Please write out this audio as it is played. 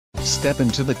Step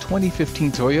into the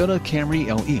 2015 Toyota Camry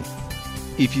LE.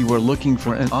 If you are looking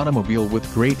for an automobile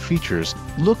with great features,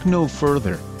 look no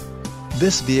further.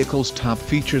 This vehicle's top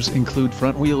features include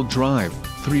front-wheel drive,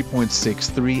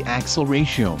 3.63 axle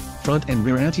ratio, front and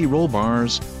rear anti-roll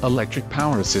bars, electric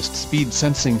power assist speed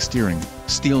sensing steering,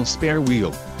 steel spare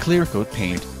wheel, clear coat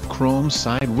paint, chrome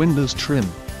side windows trim,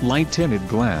 light tinted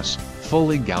glass,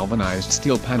 fully galvanized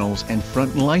steel panels and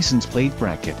front license plate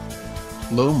bracket.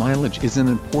 Low mileage is an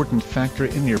important factor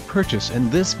in your purchase, and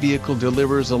this vehicle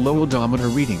delivers a low odometer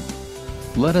reading.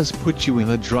 Let us put you in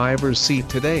the driver's seat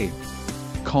today.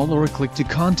 Call or click to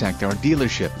contact our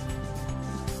dealership.